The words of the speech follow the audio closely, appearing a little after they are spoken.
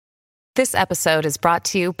This episode is brought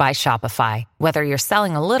to you by Shopify. Whether you're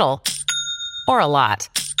selling a little or a lot,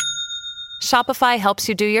 Shopify helps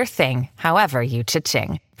you do your thing, however you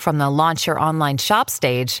cha-ching. From the launch your online shop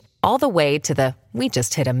stage, all the way to the we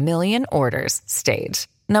just hit 1 million orders stage.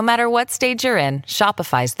 No matter what stage you're in,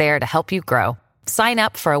 Shopify's there to help you grow. Sign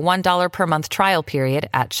up for a $1 per month trial period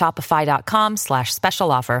at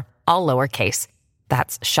shopify.com/special offer, all lowercase.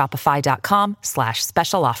 That's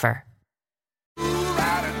shopify.com/special offer.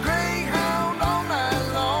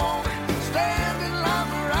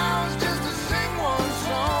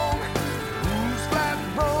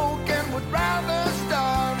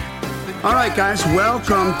 All right, guys,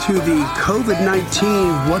 welcome to the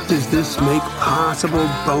COVID-19 What Does This Make Possible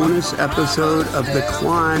bonus episode of the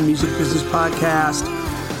Climb Music Business Podcast.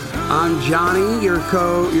 I'm Johnny, your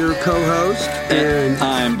co-host. And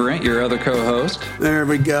I'm Brent, your other co-host. There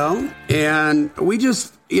we go. And we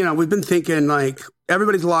just, we've been thinking like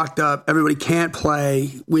everybody's locked up. Everybody can't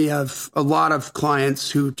play. We have a lot of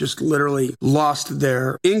clients who just literally lost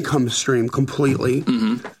their income stream completely.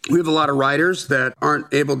 Mm-hmm. We have a lot of writers that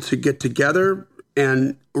aren't able to get together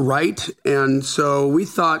and write. And so we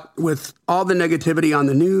thought with all the negativity on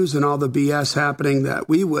the news and all the BS happening that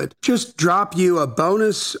we would just drop you a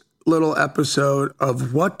bonus little episode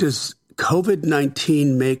of what does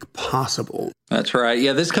COVID-19 make possible. That's right.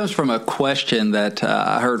 Yeah, this comes from a question that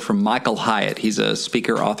I heard from Michael Hyatt. He's a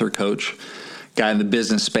speaker, author, coach, guy in the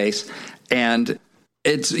business space. And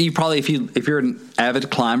it's you probably, if you're an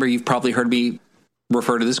avid climber, you've probably heard me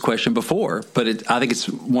refer to this question before. But I think it's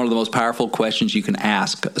one of the most powerful questions you can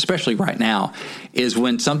ask, especially right now, is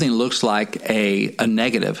when something looks like a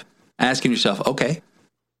negative, asking yourself, okay,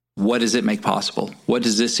 what does it make possible? What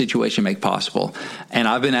does this situation make possible? And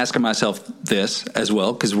I've been asking myself this as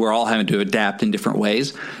well, because we're all having to adapt in different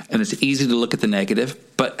ways. And it's easy to look at the negative,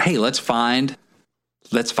 but hey, let's find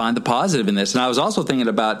the positive in this. And I was also thinking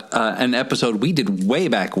about an episode we did way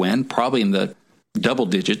back when, probably in the double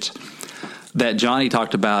digits, that Johnny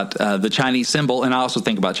talked about the Chinese symbol. And I also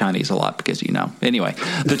think about Chinese a lot because, anyway,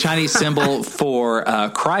 the Chinese symbol for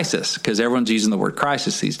crisis, because everyone's using the word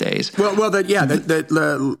crisis these days. Well,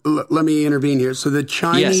 let me intervene here. So the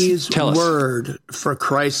Chinese word for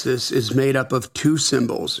crisis is made up of two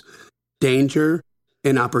symbols, danger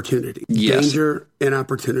and opportunity. Yes. Danger and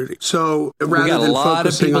opportunity. So rather we got a lot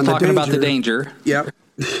of people talking about the danger. Yep.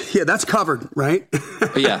 Yeah, that's covered, right?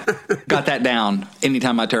 Yeah, got that down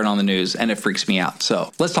anytime I turn on the news, and it freaks me out.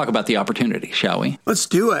 So let's talk about the opportunity, shall we? Let's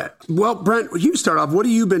do it. Well, Brent, you start off. What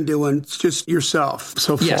have you been doing just yourself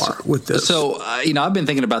so far with this? So, I've been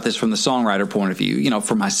thinking about this from the songwriter point of view,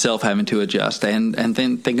 for myself having to adjust and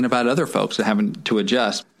then thinking about other folks having to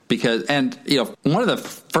adjust. Because, one of the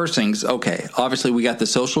first things, okay, obviously we got the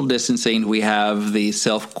social distancing, we have the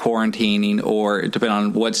self-quarantining, or depending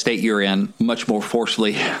on what state you're in, much more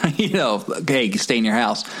forcefully, hey, stay in your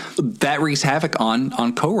house. That wreaks havoc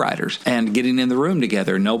on co-writers and getting in the room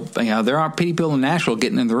together. There aren't people in Nashville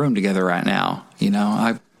getting in the room together right now.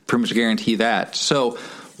 I pretty much guarantee that. So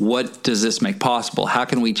what does this make possible? How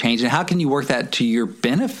can we change it? How can you work that to your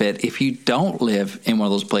benefit if you don't live in one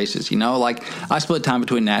of those places? Like I split time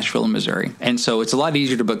between Nashville and Missouri. And so it's a lot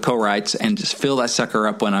easier to book co-writes and just fill that sucker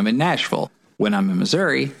up when I'm in Nashville. When I'm in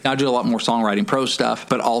Missouri, I do a lot more songwriting pro stuff,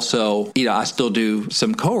 but also, I still do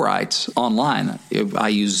some co-writes online. I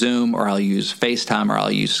use Zoom, or I'll use FaceTime, or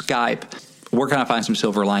I'll use Skype. Where can I find some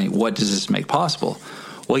silver lining? What does this make possible?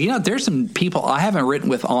 Well, there's some people I haven't written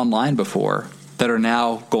with online before that are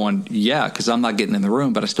now going, because I'm not getting in the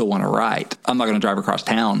room, but I still want to write. I'm not going to drive across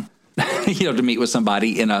town, to meet with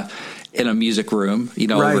somebody in a music room,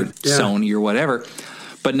 over Sony or whatever.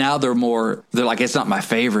 But now they're like, it's not my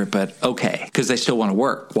favorite, but okay, because they still want to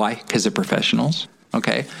work. Why? Because they're professionals.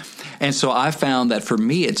 Okay. And so I found that for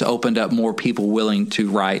me, it's opened up more people willing to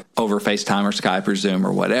write over FaceTime or Skype or Zoom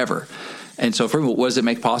or whatever. And so for me, what does it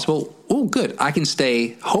make possible? Oh, good. I can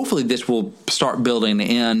stay. Hopefully this will start building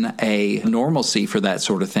in a normalcy for that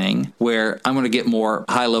sort of thing, where I'm going to get more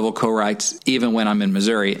high-level co-writes even when I'm in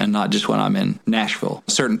Missouri and not just when I'm in Nashville.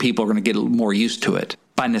 Certain people are going to get more used to it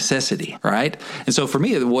by necessity, right? And so for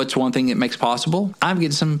me, what's one thing that makes possible? I'm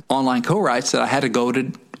getting some online co-writes that I had to go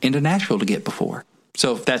into Nashville to get before.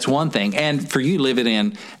 So that's one thing. And for you living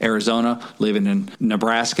in Arizona, living in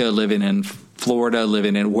Nebraska, living in Florida,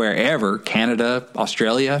 living in wherever, Canada,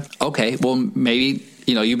 Australia, okay, well, maybe,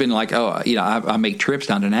 you've been like, I make trips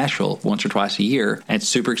down to Nashville once or twice a year, and it's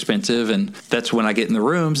super expensive, and that's when I get in the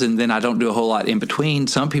rooms, and then I don't do a whole lot in between.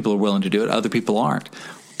 Some people are willing to do it, other people aren't.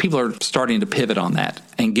 people are starting to pivot on that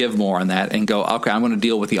and give more on that and go, okay, I'm going to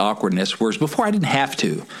deal with the awkwardness. Whereas before I didn't have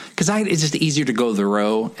to, because it's just easier to go to the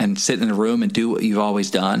row and sit in a room and do what you've always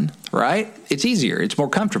done, right? It's easier. It's more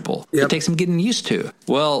comfortable. Yep. It takes some getting used to.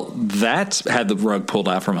 Well, that's had the rug pulled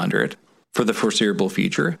out from under it for the foreseeable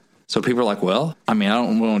future. So people are like, well, I mean, I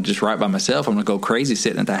don't want to just write by myself. I'm going to go crazy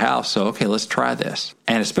sitting at the house. So, okay, let's try this.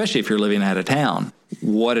 And especially if you're living out of town,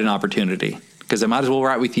 what an opportunity. Because I might as well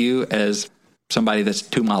write with you as somebody that's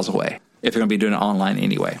 2 miles away if you're going to be doing it online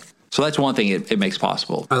anyway. So that's one thing it makes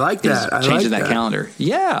possible. I like that. Changing that calendar.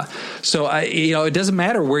 Yeah. So, it doesn't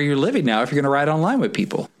matter where you're living now if you're going to write online with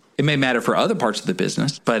people. It may matter for other parts of the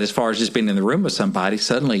business, but as far as just being in the room with somebody,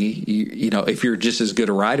 suddenly, if you're just as good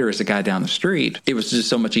a writer as the guy down the street, it was just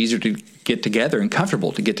so much easier to get together and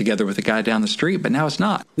comfortable to get together with the guy down the street. But now it's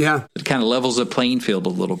not. Yeah. It kind of levels the playing field a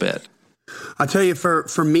little bit. I'll tell you,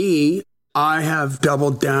 for me, I have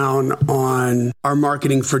doubled down on our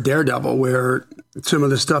marketing for Daredevil, where some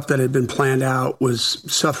of the stuff that had been planned out was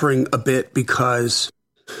suffering a bit because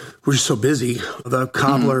we're just so busy. The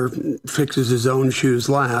cobbler fixes his own shoes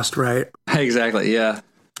last, right? Exactly, yeah.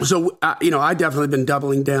 So, I definitely been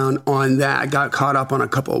doubling down on that. I got caught up on a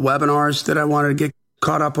couple of webinars that I wanted to get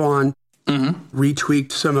caught up on.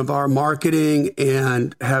 Retweaked some of our marketing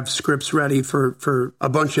and have scripts ready for a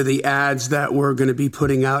bunch of the ads that we're going to be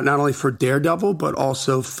putting out, not only for Daredevil, but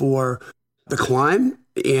also for The Climb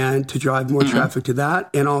and to drive more traffic to that,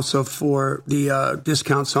 and also for the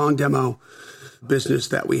discount song demo business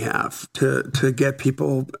that we have to get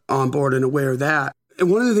people on board and aware of that. And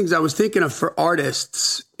one of the things I was thinking of for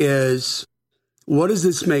artists is, what does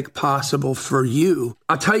this make possible for you?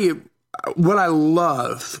 I'll tell you what I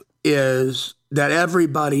love is that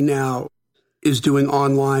everybody now is doing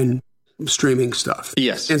online streaming stuff.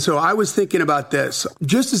 Yes. And so I was thinking about this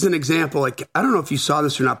just as an example. Like, I don't know if you saw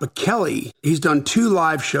this or not, but Kelly, he's done 2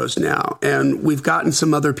 live shows now, and we've gotten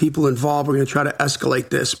some other people involved. We're going to try to escalate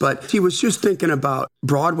this, but he was just thinking about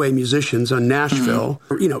Broadway musicians on Nashville.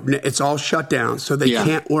 It's all shut down, so they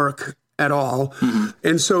can't work at all.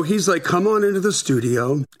 And so he's like, come on into the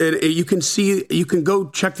studio. And you can go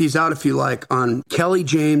check these out if you like on Kelly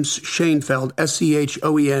James Schoenfeld,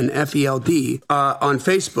 Schoenfeld, on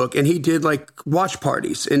Facebook. And he did like watch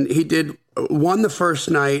parties, and he did one the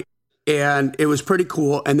first night, and it was pretty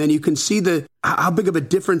cool. And then you can see how big of a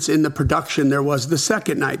difference in the production there was the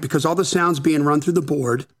second night, because all the sound's being run through the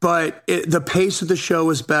board, but the pace of the show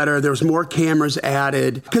was better. There was more cameras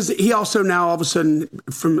added, because he also now all of a sudden,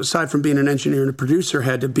 aside from being an engineer and a producer,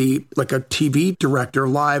 had to be like a TV director,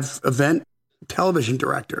 live event television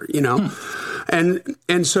director,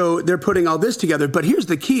 and so they're putting all this together. But here's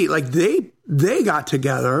the key: like they got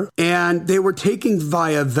together and they were taking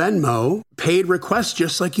via Venmo paid requests,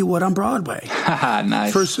 just like you would on Broadway.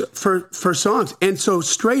 Nice. For songs. And so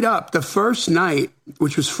straight up, the first night,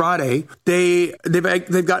 which was Friday, they've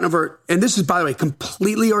gotten over, and this is, by the way,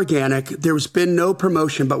 completely organic. There's been no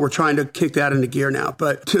promotion, but we're trying to kick that into gear now.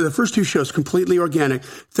 But to the first 2 shows, completely organic.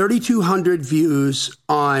 3,200 views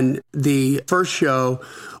on the first show,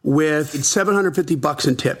 with $750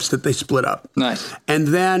 in tips that they split up. Nice. And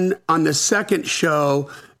then on the second show,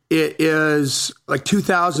 it is like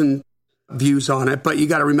 2,000 views on it, but you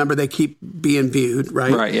got to remember they keep being viewed,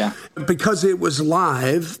 right? Right, yeah. Because it was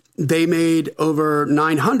live, they made over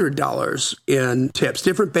 $900 in tips.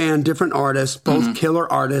 Different band, different artists, both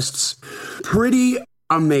killer artists. Pretty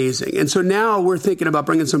amazing. And so now we're thinking about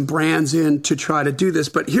bringing some brands in to try to do this.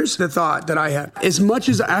 But here's the thought that I had. As much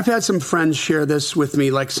as I've had some friends share this with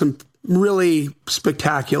me, like some really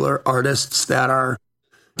spectacular artists that are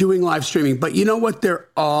doing live streaming, but you know what they're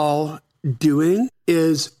all doing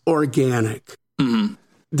is organic.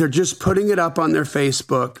 They're just putting it up on their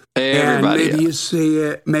Facebook. Everybody, and maybe you see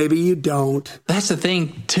it, maybe you don't. That's the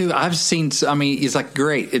thing, too. I've seen, it's like,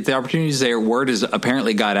 great. If the opportunity's there, word has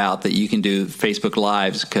apparently got out that you can do Facebook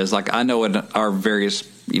Lives. Because, like, I know in our various,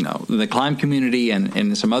 the Climb community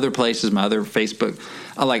and some other places, my other Facebook,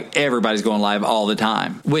 like, everybody's going live all the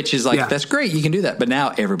time. Which is like, that's great. You can do that. But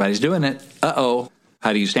now everybody's doing it. Uh-oh.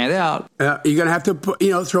 How do you stand out? You're going to have to,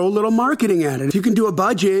 throw a little marketing at it. If you can do a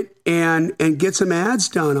budget and get some ads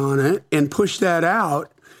done on it and push that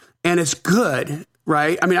out, and it's good,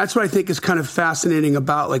 right? I mean, that's what I think is kind of fascinating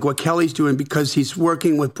about like what Kelly's doing, because he's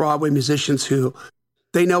working with Broadway musicians who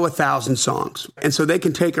they know 1,000 songs. And so they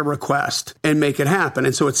can take a request and make it happen.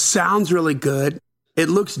 And so it sounds really good. It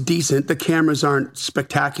looks decent. The cameras aren't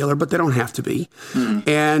spectacular, but they don't have to be.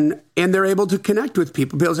 And they're able to connect with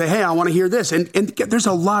people. People say, hey, I want to hear this. And there's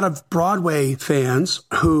a lot of Broadway fans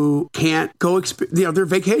who can't go, their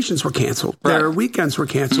vacations were canceled. Right. Their weekends were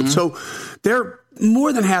canceled. So they're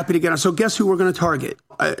more than happy to get on. So guess who we're going to target?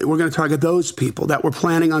 We're going to target those people that were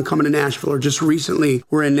planning on coming to Nashville or just recently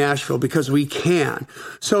were in Nashville because we can.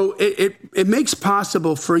 So it makes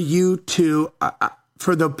possible for you to,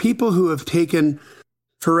 for the people who have taken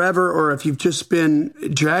forever, or if you've just been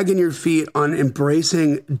dragging your feet on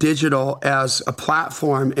embracing digital as a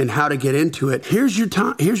platform and how to get into it, here's your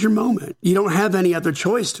time, here's your moment. You don't have any other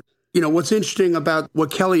choice. What's interesting about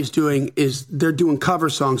what Kelly's doing is they're doing cover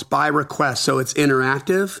songs by request, so it's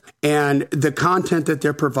interactive, and the content that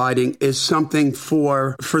they're providing is something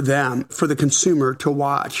for them, for the consumer to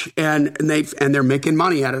watch, and they're making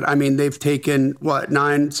money at it. I mean, they've taken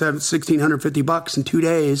 $1,650 in 2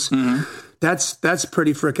 days. Mm-hmm. That's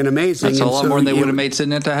pretty freaking amazing. That's a lot more than they would have made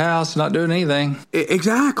sitting at the house, not doing anything.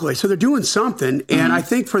 Exactly. So they're doing something. Mm-hmm. And I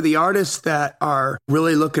think for the artists that are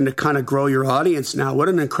really looking to kind of grow your audience now, what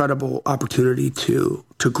an incredible opportunity to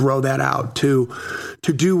grow that out, to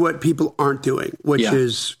do what people aren't doing, which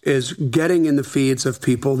is getting in the feeds of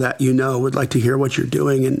people that would like to hear what you're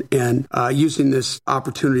doing and using this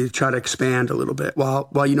opportunity to try to expand a little bit while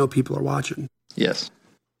people are watching. Yes.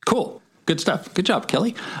 Cool. Good stuff. Good job,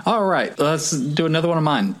 Kelly. All right. Let's do another one of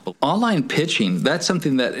mine. Online pitching. That's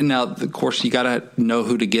something that, now, of course, you got to know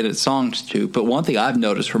who to get at songs to. But one thing I've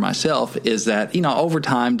noticed for myself is that, over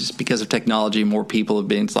time, just because of technology, more people have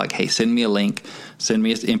been, it's like, hey, send me a link, send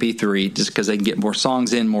me an MP3, just because they can get more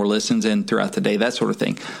songs in, more listens in throughout the day, that sort of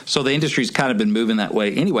thing. So the industry's kind of been moving that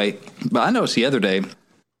way anyway. But I noticed the other day,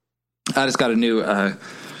 I just got a new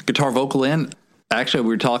guitar vocal in. Actually, we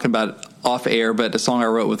were talking about off air, but a song I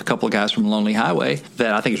wrote with a couple of guys from Lonely Highway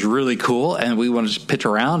that I think is really cool, and we want to just pitch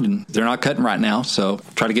around, and they're not cutting right now, so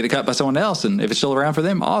try to get it cut by someone else, and if it's still around for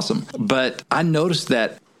them, awesome. But I noticed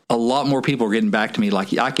that a lot more people are getting back to me,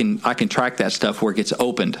 like I can track that stuff where it gets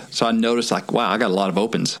opened. So I noticed, like, wow, I got a lot of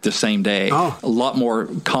opens the same day. A lot more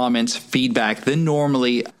comments, feedback than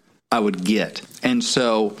normally I would get. And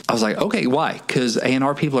so I was like, okay, why? Because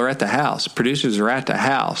A&R people are at the house, producers are at the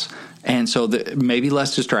house. And so maybe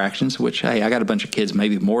less distractions, which, hey, I got a bunch of kids,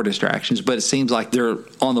 maybe more distractions, but it seems like they're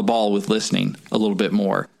on the ball with listening a little bit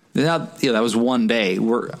more. Now, that was one day.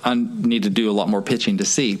 I need to do a lot more pitching to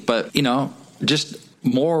see, but, just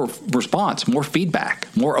more response, more feedback,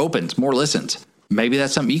 more opens, more listens. Maybe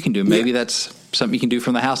that's something you can do. Maybe that's something you can do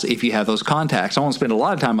from the house if you have those contacts. I won't spend a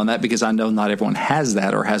lot of time on that because I know not everyone has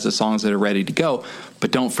that or has the songs that are ready to go,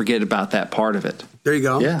 but don't forget about that part of it. There you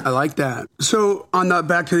go. Yeah. I like that. So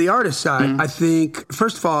back to the artist side, I think,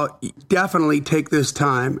 first of all, definitely take this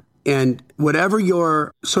time, and whatever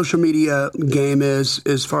your social media game is,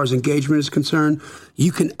 as far as engagement is concerned,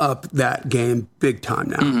 you can up that game big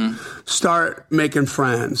time now. Mm-hmm. Start making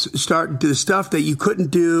friends. Start do the stuff that you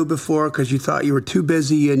couldn't do before because you thought you were too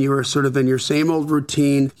busy and you were sort of in your same old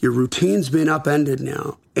routine. Your routine's been upended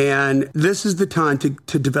now. And this is the time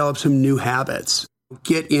to develop some new habits.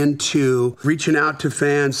 Get into reaching out to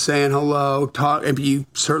fans, saying hello, talk. And you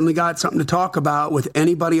certainly got something to talk about with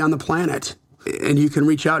anybody on the planet. And you can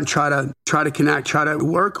reach out and try to connect, try to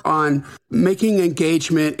work on making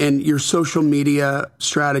engagement and your social media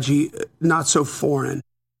strategy not so foreign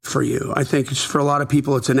for you. I think for a lot of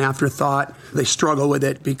people, it's an afterthought. They struggle with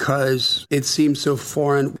it because it seems so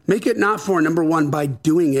foreign. Make it not foreign, number one, by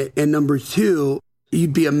doing it. And number two,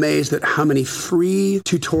 you'd be amazed at how many free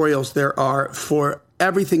tutorials there are for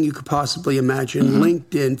everything you could possibly imagine. Mm-hmm.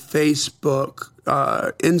 LinkedIn, Facebook,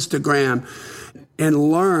 Instagram,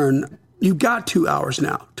 and learn. You've got 2 hours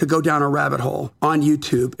now to go down a rabbit hole on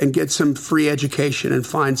YouTube and get some free education and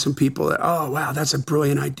find some people that, oh, wow, that's a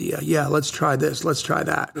brilliant idea. Yeah, let's try this. Let's try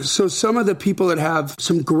that. So some of the people that have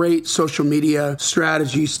some great social media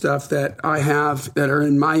strategy stuff that I have that are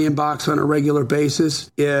in my inbox on a regular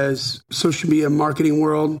basis is Social Media Marketing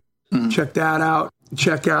World. Mm-hmm. Check that out.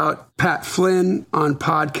 Check out Pat Flynn on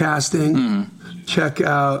podcasting. Mm-hmm. Check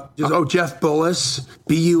out, Jeff Bullis,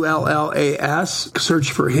 Bullas.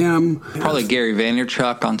 Search for him. Probably Gary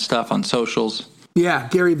Vaynerchuk on stuff on socials. Yeah,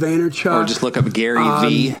 Gary Vaynerchuk. Or just look up Gary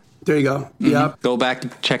V. There you go. Mm-hmm. Yep. Go back to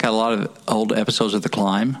check out a lot of old episodes of The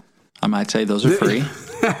Climb. I might say those are free.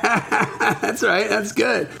 That's right. That's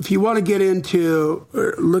good. If you want to get into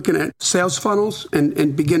looking at sales funnels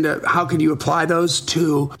and begin to, how can you apply those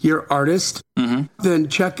to your artist? Mm-hmm. Then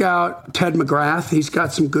check out Ted McGrath. He's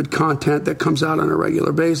got some good content that comes out on a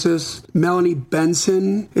regular basis. Melanie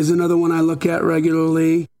Benson is another one I look at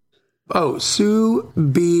regularly. Oh, Sue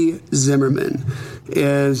B. Zimmerman.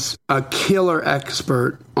 is a killer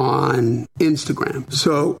expert on Instagram.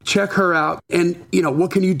 So check her out. And,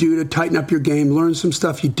 what can you do to tighten up your game? Learn some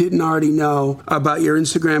stuff you didn't already know about your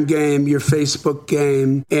Instagram game, your Facebook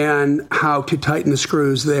game, and how to tighten the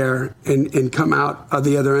screws there and come out of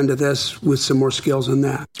the other end of this with some more skills on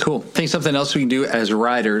that. Cool. I think something else we can do as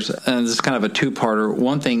writers, and this is kind of a two-parter.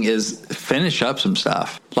 One thing is finish up some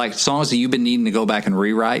stuff. Like songs that you've been needing to go back and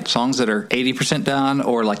rewrite, songs that are 80% done,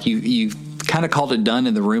 or like you kind of called it done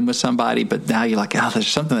in the room with somebody, but now you're like, there's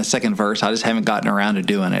something in the second verse. I just haven't gotten around to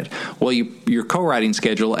doing it. Well, your co-writing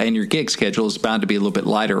schedule and your gig schedule is bound to be a little bit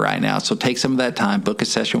lighter right now. So take some of that time, book a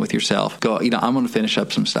session with yourself. Go, I'm going to finish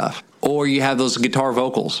up some stuff. Or you have those guitar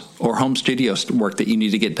vocals or home studio work that you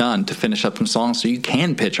need to get done to finish up some songs so you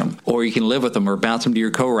can pitch them, or you can live with them or bounce them to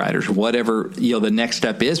your co-writers, whatever, the next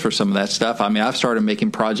step is for some of that stuff. I mean, I've started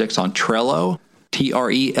making projects on Trello.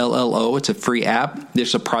 Trello. It's a free app.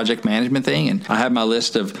 There's a project management thing, and I have my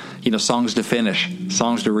list of songs to finish,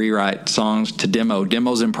 songs to rewrite, songs to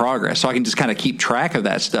demos in progress. So I can just kind of keep track of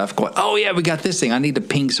that stuff. Going, oh yeah, we got this thing. I need to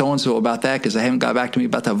ping so and so about that because they haven't got back to me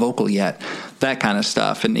about that vocal yet. That kind of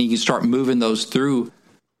stuff, and you can start moving those through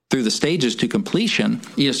the stages to completion.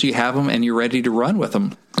 So you have them and you're ready to run with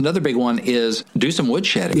them. Another big one is do some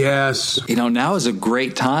woodshedding. Yes. Now is a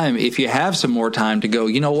great time if you have some more time to go,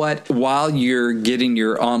 while you're getting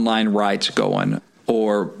your online writes going,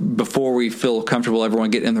 or before we feel comfortable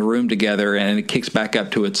everyone getting in the room together and it kicks back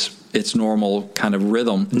up to its normal kind of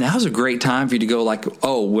rhythm. Now's a great time for you to go like,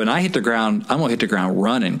 when I hit the ground, I'm going to hit the ground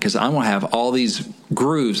running because I'm going to have all these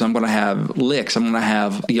grooves. I'm going to have licks. I'm going to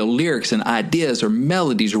have lyrics and ideas or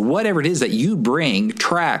melodies or whatever it is that you bring,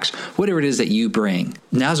 tracks, whatever it is that you bring.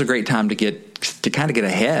 Now's a great time to kind of get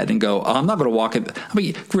ahead and go, I'm not going to walk it. I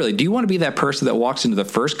mean, really, do you want to be that person that walks into the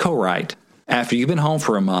first co-write after you've been home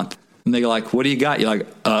for a month and they're like, what do you got? You're like,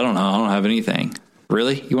 I don't know. I don't have anything.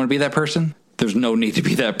 Really? You want to be that person? There's no need to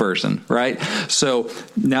be that person, right? So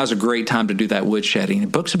now's a great time to do that woodshedding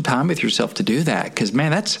and book some time with yourself to do that because,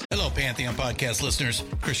 man, that's... Hello, Pantheon Podcast listeners.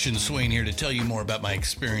 Christian Swain here to tell you more about my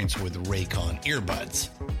experience with Raycon earbuds.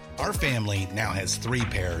 Our family now has 3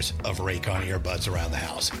 pairs of Raycon earbuds around the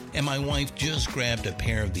house, and my wife just grabbed a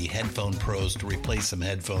pair of the Headphone Pros to replace some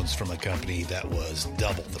headphones from a company that was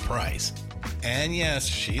double the price. And yes,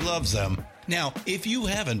 she loves them. Now, if you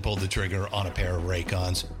haven't pulled the trigger on a pair of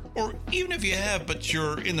Raycons, or even if you have, but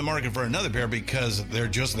you're in the market for another pair because they're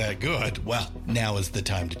just that good, well, now is the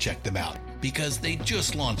time to check them out because they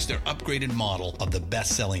just launched their upgraded model of the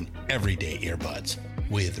best-selling everyday earbuds.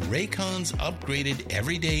 With Raycon's upgraded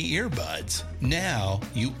everyday earbuds, now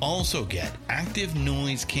you also get active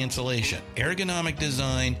noise cancellation, ergonomic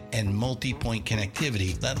design, and multi-point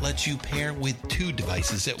connectivity that lets you pair with 2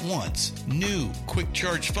 devices at once. New quick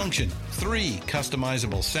charge function, 3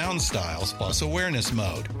 customizable sound styles plus awareness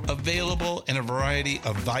mode. Available in a variety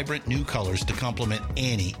of vibrant new colors to complement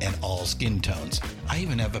any and all skin tones. I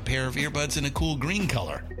even have a pair of earbuds in a cool green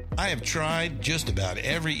color. I have tried just about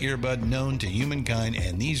every earbud known to humankind,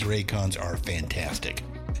 and these Raycons are fantastic.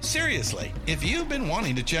 Seriously, if you've been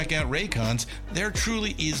wanting to check out Raycons, there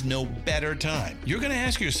truly is no better time. You're going to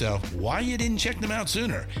ask yourself why you didn't check them out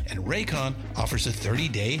sooner, and Raycon offers a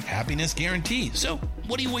 30-day happiness guarantee. So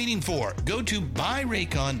what are you waiting for? Go to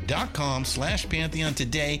buyraycon.com/Pantheon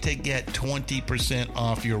today to get 20%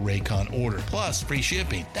 off your Raycon order, plus free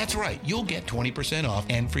shipping. That's right, you'll get 20% off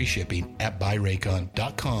and free shipping at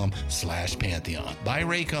buyraycon.com/Pantheon.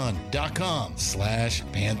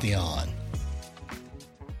 buyraycon.com/Pantheon.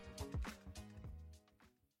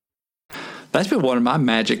 That's been one of my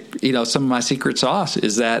magic, some of my secret sauce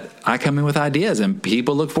is that I come in with ideas and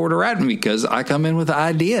people look forward to writing me because I come in with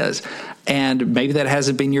ideas. And maybe that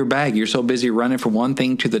hasn't been your bag. You're so busy running from one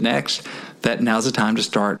thing to the next that now's the time to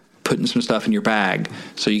start putting some stuff in your bag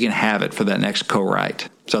so you can have it for that next co-write.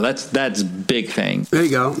 So that's big thing. There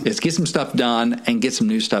you go. Is get some stuff done and get some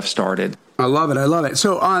new stuff started. I love it.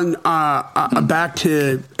 So on back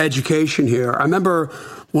to education here. I remember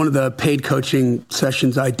one of the paid coaching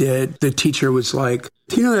sessions I did, the teacher was like,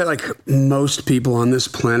 do you know that like most people on this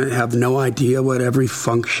planet have no idea what every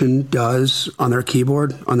function does on their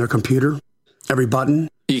keyboard, on their computer, every button?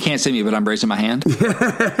 You can't see me, but I'm raising my hand.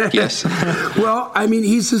 Yes. Well, I mean,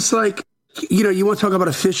 he's just like, you want to talk about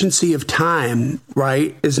efficiency of time,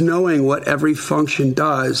 right? Is knowing what every function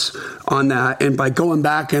does on that. And by going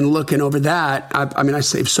back and looking over that, I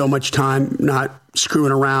save so much time not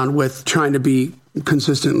screwing around with trying to be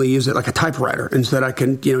consistently use it like a typewriter. Instead, I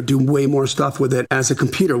can, do way more stuff with it as a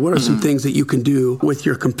computer. What are some things that you can do with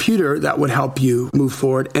your computer that would help you move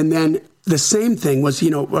forward? And then the same thing was,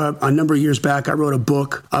 a number of years back, I wrote a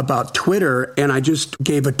book about Twitter, and I just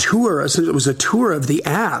gave a tour. It was a tour of the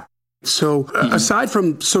app. So aside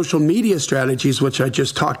from social media strategies, which I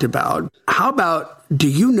just talked about, how about, do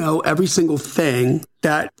you know every single thing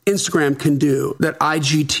that Instagram can do, that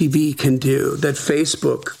IGTV can do, that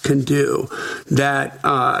Facebook can do, that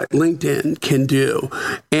LinkedIn can do?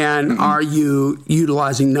 And are you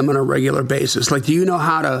utilizing them on a regular basis? Like, do you know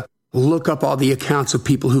how to look up all the accounts of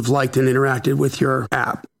people who've liked and interacted with your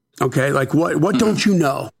app? Okay, like what don't you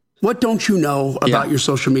know? What don't you know about your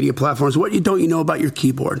social media platforms? What don't you know about your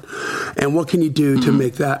keyboard? And what can you do to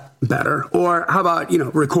make that better? Or how about,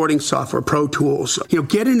 recording software, Pro Tools?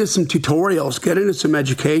 Get into some tutorials, get into some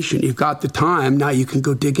education. You've got the time. Now you can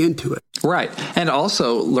go dig into it. Right. And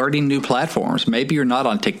also learning new platforms. Maybe you're not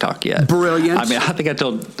on TikTok yet. Brilliant. I mean, I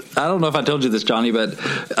don't know if I told you this, Johnny, but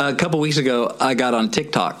a couple weeks ago, I got on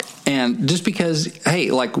TikTok. And just because,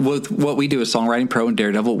 hey, like with what we do as Songwriting Pro and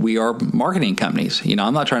Daredevil, we are marketing companies.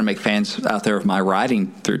 I'm not trying to make fans out there of my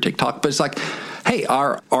writing through TikTok, but it's like, hey,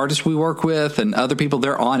 our artists we work with and other people,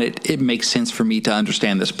 they're on it. It makes sense for me to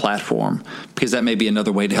understand this platform because that may be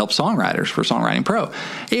another way to help songwriters for Songwriting Pro.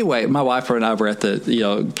 Anyway, my wife and I were at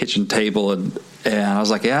the kitchen table and I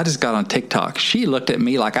was like, I just got on TikTok. She looked at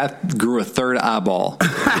me like I grew a third eyeball.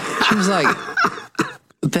 She was like,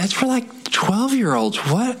 that's for like 12-year-olds.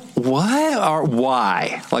 What? Or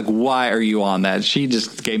why? Like, why are you on that? She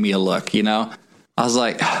just gave me a look, I was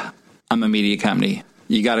like, I'm a media company.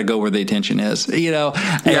 You got to go where the attention is,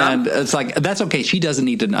 and it's like, that's okay. She doesn't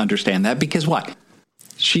need to understand that because what?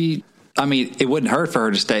 It wouldn't hurt for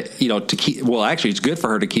her to stay, actually it's good for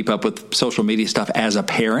her to keep up with social media stuff as a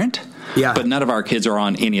parent. Yeah. But none of our kids are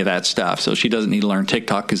on any of that stuff. So she doesn't need to learn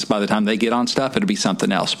TikTok because by the time they get on stuff, it'll be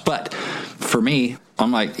something else. But for me,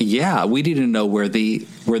 I'm like, we need to know where the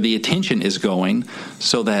attention is going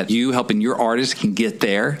so that you helping your artists can get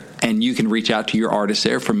there and you can reach out to your artists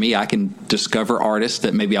there. For me, I can discover artists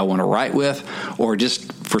that maybe I want to write with, or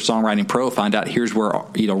just for Songwriting Pro, find out here's where,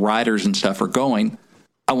 writers and stuff are going.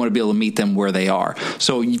 I want to be able to meet them where they are.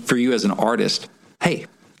 So for you as an artist, hey,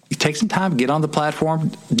 you take some time, get on the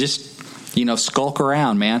platform, just, skulk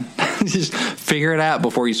around, man. Just figure it out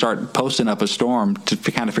before you start posting up a storm to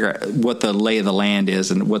kind of figure out what the lay of the land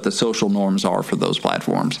is and what the social norms are for those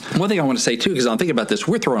platforms. One thing I want to say, too, because I'm thinking about this,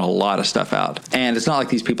 we're throwing a lot of stuff out. And it's not like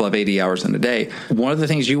these people have 80 hours in a day. One of the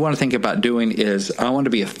things you want to think about doing is I want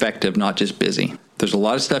to be effective, not just busy. There's a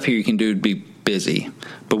lot of stuff here you can do to be busy,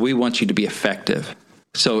 but we want you to be effective.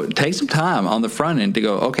 So take some time on the front end to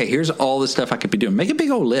go, okay, here's all the stuff I could be doing. Make a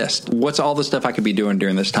big old list. What's all the stuff I could be doing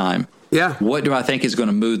during this time? Yeah. What do I think is going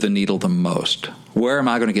to move the needle the most? Where am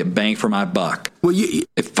I going to get bang for my buck? Well,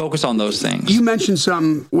 focus on those things. You mentioned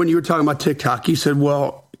something when you were talking about TikTok. You said,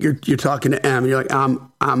 well, you're talking to M, and you're like,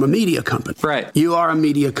 I'm a media company. Right. You are a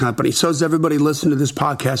media company. So does everybody listen to this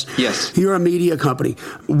podcast. Yes. You're a media company.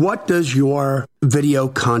 What does your video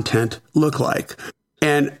content look like?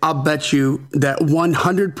 And I'll bet you that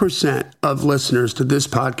 100% of listeners to this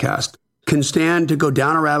podcast can stand to go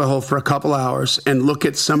down a rabbit hole for a couple hours and look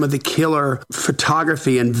at some of the killer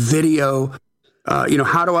photography and video. How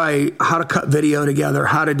to cut video together,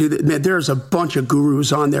 how to do that. There's a bunch of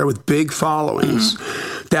gurus on there with big followings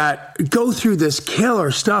that go through this killer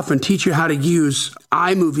stuff and teach you how to use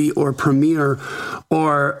iMovie or Premiere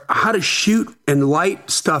or how to shoot and light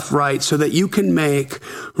stuff right so that you can make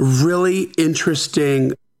really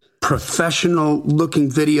interesting, professional looking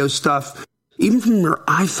video stuff, even from your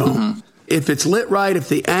iPhone. If it's lit right, if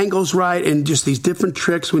the angle's right, and just these different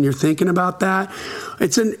tricks when you're thinking about that,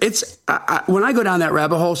 when I go down that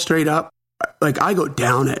rabbit hole straight up, like I go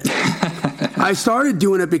down it. I started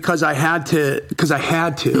doing it because I had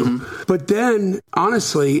to, but then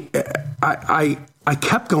honestly, I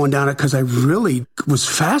kept going down it because I really was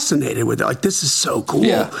fascinated with it. Like, this is so cool.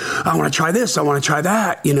 Yeah. I want to try this. I want to try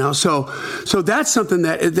that. So that's something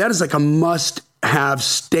that is like a must-have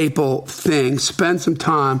staple thing. Spend some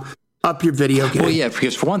time. Up your video game. Well, yeah,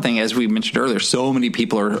 because for one thing, as we mentioned earlier, so many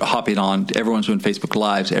people are hopping on. Everyone's doing Facebook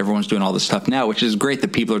Lives. Everyone's doing all this stuff now, which is great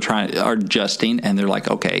that people are adjusting, and they're like,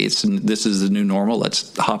 okay, this is the new normal.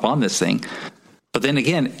 Let's hop on this thing. But then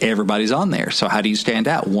again, everybody's on there. So how do you stand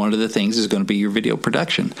out? One of the things is going to be your video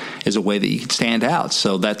production is a way that you can stand out.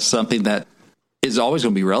 So that's something that is always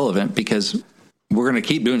going to be relevant because we're going to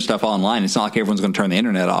keep doing stuff online. It's not like everyone's going to turn the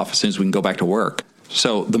internet off as soon as we can go back to work.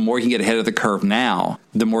 So the more you can get ahead of the curve now,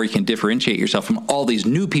 the more you can differentiate yourself from all these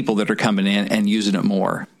new people that are coming in and using it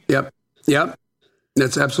more. Yep.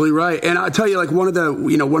 That's absolutely right. And I'll tell you, like one of the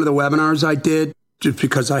webinars I did, just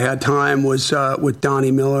because I had time, was with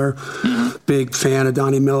Donnie Miller. Big fan of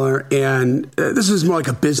Donnie Miller. And this is more like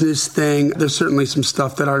a business thing. There's certainly some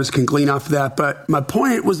stuff that artists can glean off of that. But my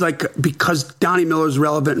point was like, because Donnie Miller is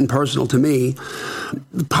relevant and personal to me,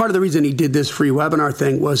 part of the reason he did this free webinar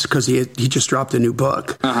thing was because he just dropped a new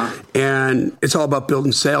book. And it's all about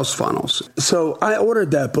building sales funnels. So I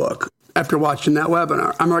ordered that book. After watching that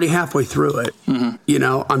webinar, I'm already halfway through it. You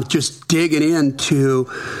know, I'm just digging into,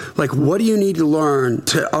 like, what do you need to learn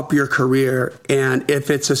to up your career? And if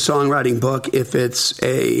it's a songwriting book, if it's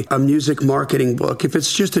a music marketing book, if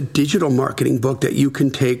it's just a digital marketing book that you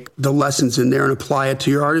can take the lessons in there and apply it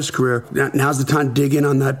to your artist career, now's the time to dig in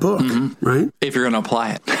on that book, right? If you're going to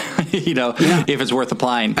apply it. You know, if it's worth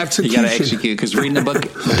applying, you got to execute, because reading a book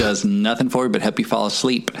does nothing for you but help you fall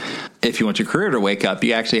asleep. If you want your career to wake up,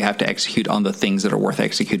 you actually have to execute on the things that are worth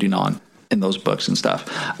executing on in those books and stuff.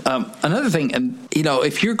 Another thing, and you know,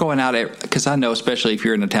 if you're going out, because I know, especially if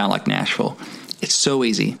you're in a town like Nashville, it's so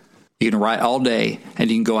easy. You can write all day and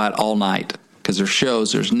you can go out all night, because there's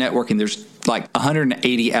shows, there's networking, there's like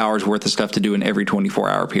 180 hours worth of stuff to do in every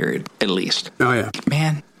 24-hour period, at least. Oh, yeah.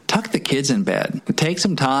 Man, tuck the kids in bed. Take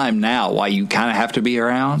some time now while you kind of have to be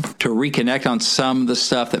around to reconnect on some of the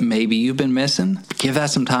stuff that maybe you've been missing. Give that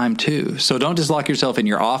some time too. So don't just lock yourself in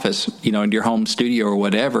your office, you know, in your home studio or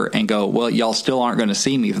whatever, and go, well, y'all still aren't going to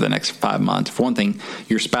see me for the next 5 months. For one thing,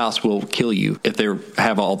 your spouse will kill you if they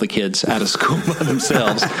have all the kids out of school by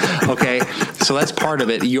themselves. Okay. So that's part of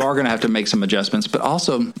it. You are going to have to make some adjustments, but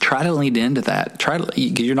also try to lean into that.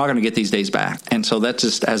 You're not going to get these days back. And so that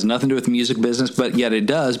just has nothing to do with the music business, but yet it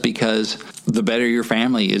does, because the better your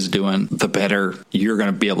family is doing, the better you're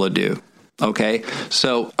going to be able to do. Okay.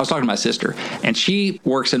 So I was talking to my sister, and she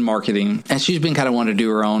works in marketing, and she's been kind of wanting to do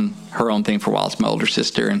her own thing for a while. It's my older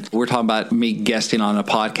sister. And we're talking about me guesting on a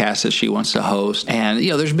podcast that she wants to host. And, you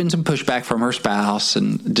know, there's been some pushback from her spouse,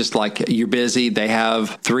 and just like, you're busy. They have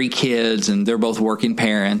 3 kids and they're both working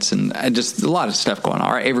parents, and just a lot of stuff going on.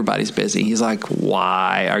 All right. Everybody's busy. He's like,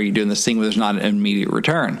 why are you doing this thing where there's not an immediate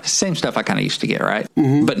return? Same stuff I kind of used to get. Right.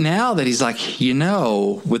 But now that he's like, you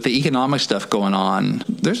know, with the economic stuff going on,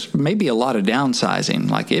 there's maybe a lot of downsizing.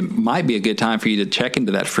 Like, it might be a good time for you to check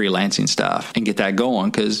into that freelancing stuff and get that going,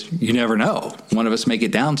 because you never know. One of us may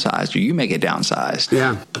get downsized, or you may get downsized.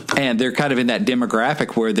 Yeah. And they're kind of in that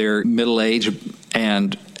demographic where they're middle-aged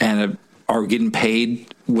and are getting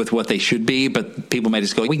paid with what they should be, but people may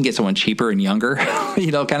just go, we can get someone cheaper and younger,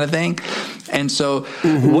 you know, kind of thing. And so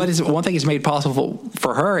one thing is made possible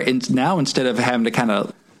for her now, instead of having to kind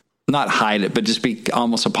of not hide it, but just be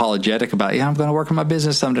almost apologetic about, I'm going to work on my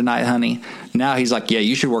business some tonight, honey. Now he's like,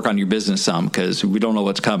 you should work on your business some, because we don't know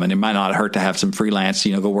what's coming. It might not hurt to have some freelance,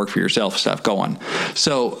 go work for yourself stuff going.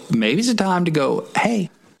 So maybe it's a time to go, hey,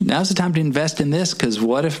 now's the time to invest in this, because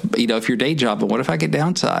what if, if your day job, but what if I get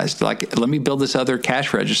downsized? Like, let me build this other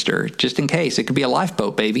cash register just in case. It could be a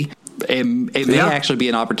lifeboat, baby. It may actually be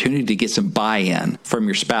an opportunity to get some buy-in from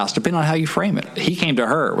your spouse, depending on how you frame it. He came to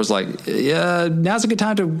her, was like, now's a good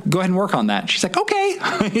time to go ahead and work on that. She's like, okay,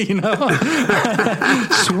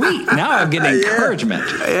 sweet. Now I'm getting encouragement.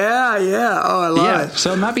 Yeah. Oh, I love it.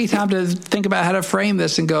 So it might be time to think about how to frame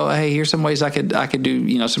this and go, hey, here's some ways I could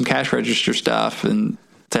do, some cash register stuff and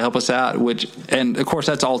to help us out, and of course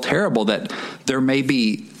that's all terrible, that there may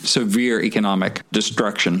be severe economic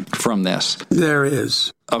destruction from this. There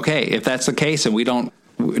is. Okay, if that's the case and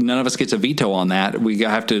none of us gets a veto on that, we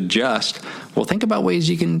have to adjust. Well, think about ways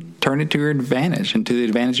you can turn it to your advantage and to the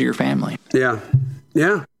advantage of your family. Yeah.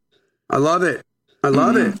 I love it.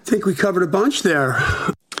 I think we covered a bunch there.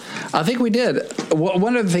 I think we did.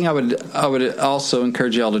 One other thing I would also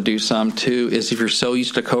encourage y'all to do some too is, if you're so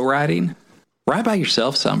used to co-writing, write by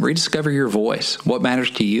yourself some. Rediscover your voice. What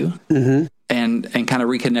matters to you? Mm-hmm. And kind of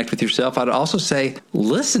reconnect with yourself. I'd also say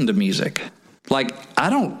listen to music. Like, I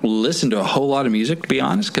don't listen to a whole lot of music, to be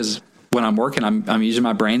honest, because when I'm working, I'm using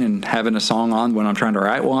my brain, and having a song on when I'm trying to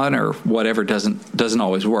write one or whatever doesn't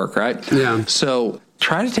always work, right? Yeah. So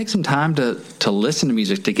try to take some time to listen to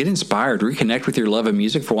music, to get inspired, reconnect with your love of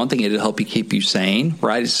music. For one thing, it'll help you keep you sane,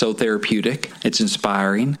 right? It's so therapeutic. It's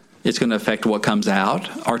inspiring. It's going to affect what comes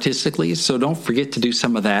out artistically. So don't forget to do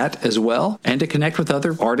some of that as well, and to connect with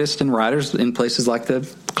other artists and writers in places like the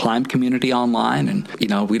Climb community online. And,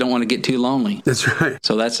 we don't want to get too lonely. That's right.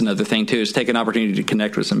 So that's another thing too, is take an opportunity to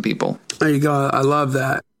connect with some people. There you go. I love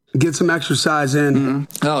that. Get some exercise in.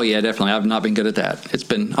 Mm-hmm. Oh, yeah, definitely. I've not been good at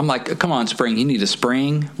that. I'm like, come on, spring. You need a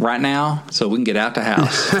spring right now so we can get out the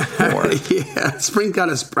house. Yeah, spring got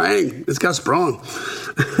a spring. It's got sprung.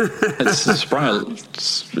 It's sprung.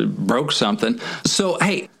 It broke something. So,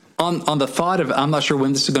 hey, on the thought of, I'm not sure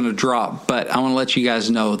when this is going to drop, but I want to let you guys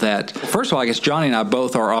know that, first of all, I guess Johnny and I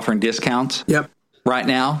both are offering discounts. Yep. Right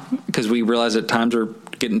now, because we realize that times are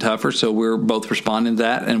getting tougher, so we're both responding to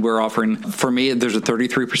that, and we're offering, for me, there's a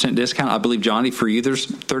 33% discount. I believe, Johnny, for you, there's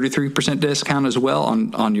 33% discount as well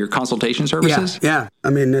on your consultation services. Yeah.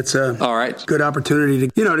 I mean, it's a all right, good opportunity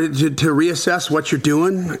to reassess what you're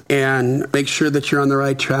doing and make sure that you're on the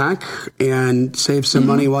right track and save some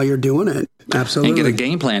money while you're doing it. Absolutely. And get a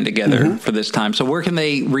game plan together for this time. So where can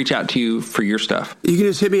they reach out to you for your stuff? You can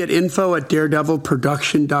just hit me at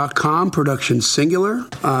info@daredevilproduction.com, production singular.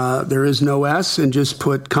 There is no S, and just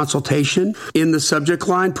put consultation in the subject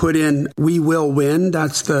line. Put in "we will win."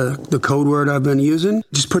 That's the code word I've been using.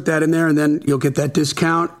 Just put that in there, and then you'll get that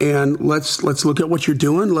discount. And let's look at what you're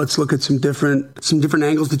doing. Let's look at some different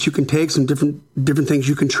angles that you can take, some different things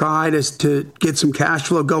you can try to get some cash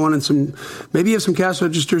flow going, and maybe you have some cash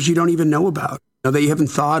registers you don't even know about, that you haven't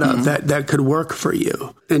thought of, that could work for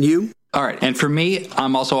you. And you? All right. And for me,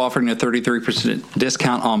 I'm also offering a 33%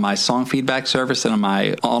 discount on my song feedback service and on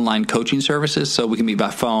my online coaching services. So we can be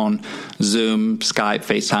by phone, Zoom, Skype,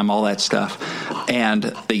 FaceTime, all that stuff.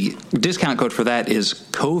 And the discount code for that is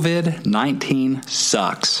COVID-19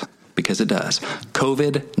 sucks. Because it does.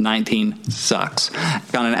 COVID-19 sucks.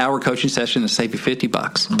 On an hour coaching session, it'll save you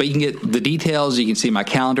 $50. But you can get the details. You can see my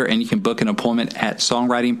calendar, and you can book an appointment at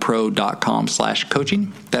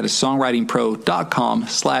songwritingpro.com/coaching. That is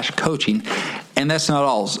songwritingpro.com/coaching. And that's not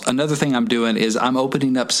all. Another thing I'm doing is I'm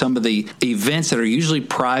opening up some of the events that are usually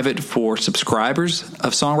private for subscribers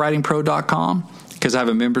of songwritingpro.com, because I have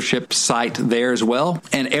a membership site there as well.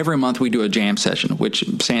 And every month we do a jam session, which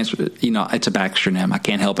stands for, it's a backronym. I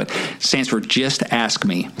can't help it. It stands for Just Ask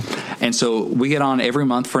Me. And so we get on every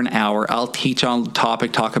month for an hour. I'll teach on the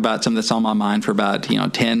topic, talk about something that's on my mind for about,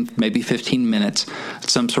 10, maybe 15 minutes,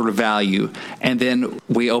 some sort of value. And then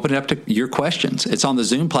we open it up to your questions. It's on the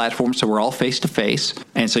Zoom platform, so we're all face-to-face.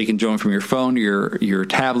 And so you can join from your phone, your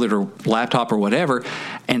tablet or laptop or whatever.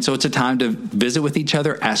 And so it's a time to visit with each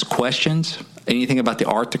other, ask questions, anything about the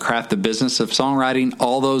art, the craft, the business of songwriting.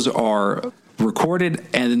 All those are recorded,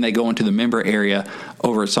 and then they go into the member area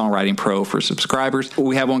over at Songwriting Pro for subscribers.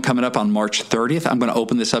 We have one coming up on March 30th. I'm going to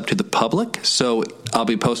open this up to the public, so I'll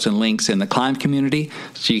be posting links in the Climb community,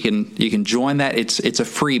 so you can join that. It's a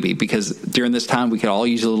freebie, because during this time we could all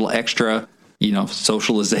use a little extra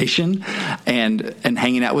socialization and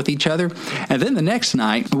hanging out with each other. And then the next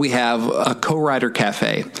night, we have a co-writer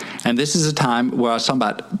cafe. And this is a time where I was talking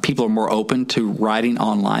about people are more open to writing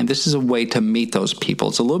online. This is a way to meet those people.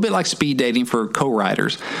 It's a little bit like speed dating for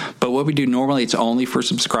co-writers. But what we do normally, it's only for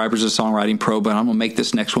subscribers of Songwriting Pro, but I'm going to make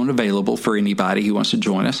this next one available for anybody who wants to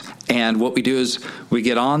join us. And what we do is we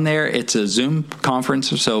get on there. It's a Zoom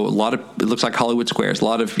conference, so it looks like Hollywood Squares, a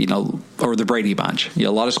lot of, or the Brady Bunch.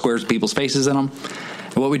 A lot of squares with people's faces in them.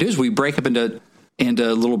 And what we do is we break up into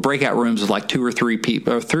little breakout rooms of like 2 or 3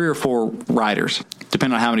 people, or 3 or 4 writers,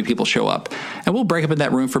 depending on how many people show up. And we'll break up in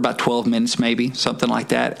that room for about 12 minutes, maybe, something like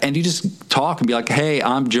that. And you just talk and be like, hey,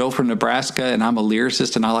 I'm Joe from Nebraska, and I'm a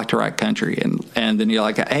lyricist, and I like to write country. And then you're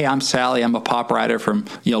like, hey, I'm Sally, I'm a pop writer from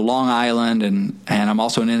Long Island, and I'm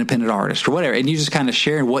also an independent artist, or whatever. And you just kind of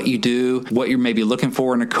share what you do, what you're maybe looking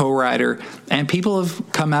for in a co-writer. And people have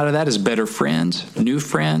come out of that as better friends,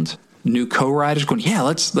 new co-writers going, yeah,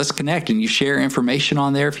 let's connect. And you share information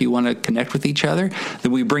on there if you want to connect with each other.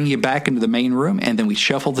 Then we bring you back into the main room, and then we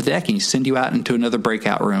shuffle the deck and you send you out into another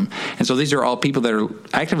breakout room. And so these are all people that are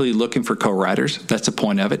actively looking for co-writers. That's the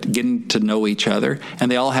point of it, getting to know each other. And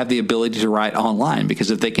they all have the ability to write online, because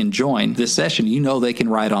if they can join this session, they can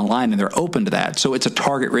write online, and they're open to that. So it's a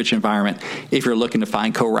target-rich environment if you're looking to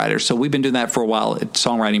find co-writers. So we've been doing that for a while at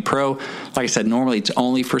Songwriting Pro. Like I said, normally it's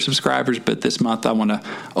only for subscribers, but this month I want to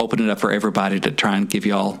open it up for everybody to try and give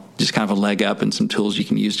you all just kind of a leg up and some tools you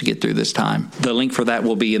can use to get through this time. The link for that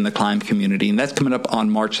will be in the Climb community, and that's coming up on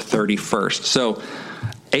March 31st. So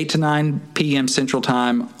 8 to 9 p.m. Central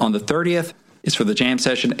Time on the 30th is for the jam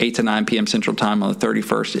session. 8 to 9 p.m. Central Time on the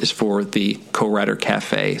 31st is for the co-writer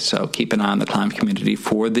cafe. So keep an eye on the Climb community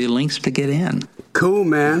for the links to get in. Cool,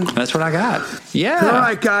 man. That's what I got. Yeah. All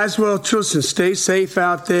right, guys. Well, listen, stay safe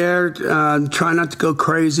out there. Try not to go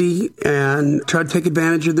crazy, and try to take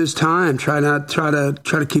advantage of this time. Try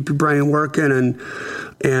to keep your brain working,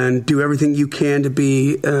 and do everything you can to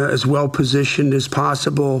be as well positioned as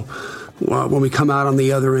possible when we come out on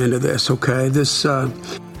the other end of this. Okay. This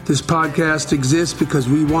podcast exists because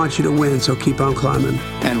we want you to win. So keep on climbing.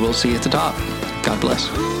 And we'll see you at the top. God bless.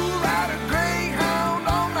 Who's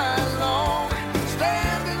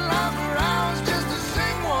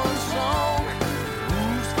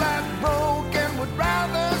flat broke and would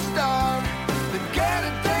rather starve than get a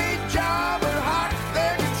day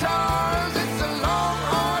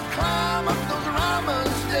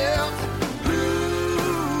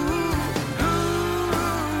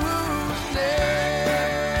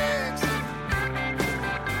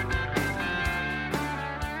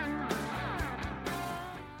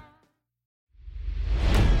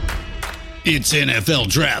It's NFL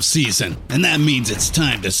draft season, and that means it's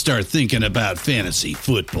time to start thinking about fantasy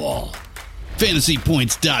football.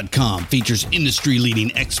 FantasyPoints.com features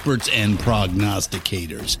industry-leading experts and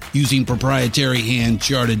prognosticators using proprietary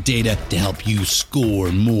hand-charted data to help you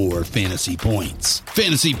score more fantasy points.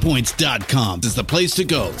 FantasyPoints.com is the place to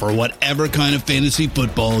go for whatever kind of fantasy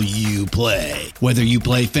football you play. Whether you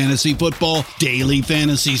play fantasy football, daily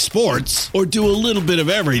fantasy sports, or do a little bit of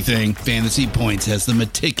everything, Fantasy Points has the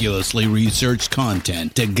meticulously researched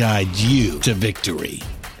content to guide you to victory.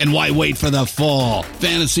 And why wait for the fall?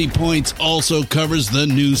 Fantasy Points also covers the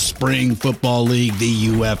new spring football league, the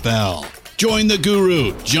UFL. Join the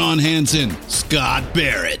guru, John Hansen, Scott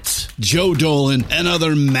Barrett, Joe Dolan, and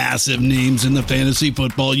other massive names in the fantasy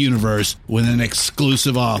football universe with an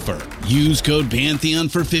exclusive offer. Use code Pantheon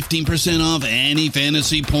for 15% off any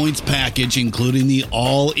Fantasy Points package, including the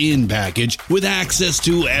all-in package, with access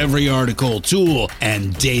to every article, tool,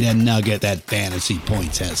 and data nugget that Fantasy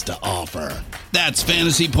Points has to offer. That's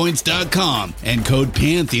FantasyPoints.com and code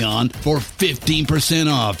Pantheon for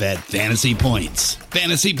 15% off at Fantasy Points.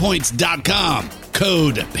 FantasyPoints.com,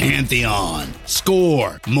 code Pantheon.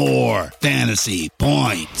 Score more fantasy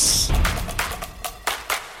points.